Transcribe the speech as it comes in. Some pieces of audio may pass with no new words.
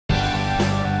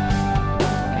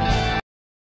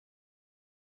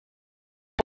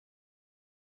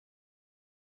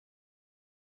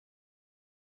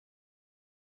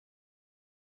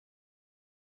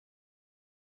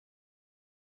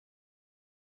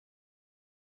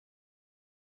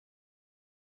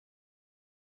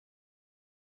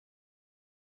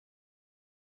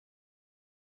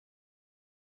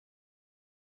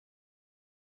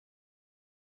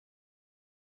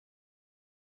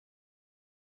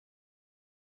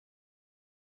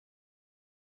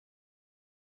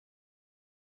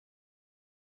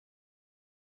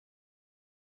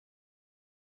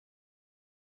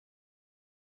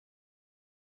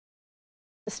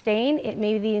stain. It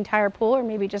may be the entire pool or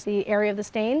maybe just the area of the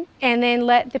stain. And then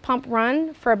let the pump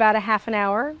run for about a half an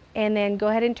hour and then go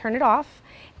ahead and turn it off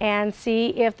and see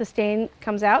if the stain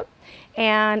comes out.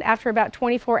 And after about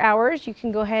 24 hours, you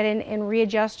can go ahead and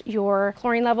readjust your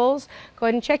chlorine levels. Go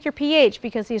ahead and check your pH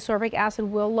because the ascorbic acid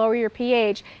will lower your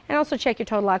pH, and also check your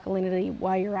total alkalinity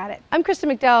while you're at it. I'm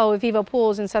Krista McDowell with Vivo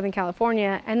Pools in Southern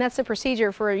California, and that's the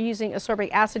procedure for using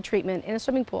ascorbic acid treatment in a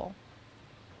swimming pool.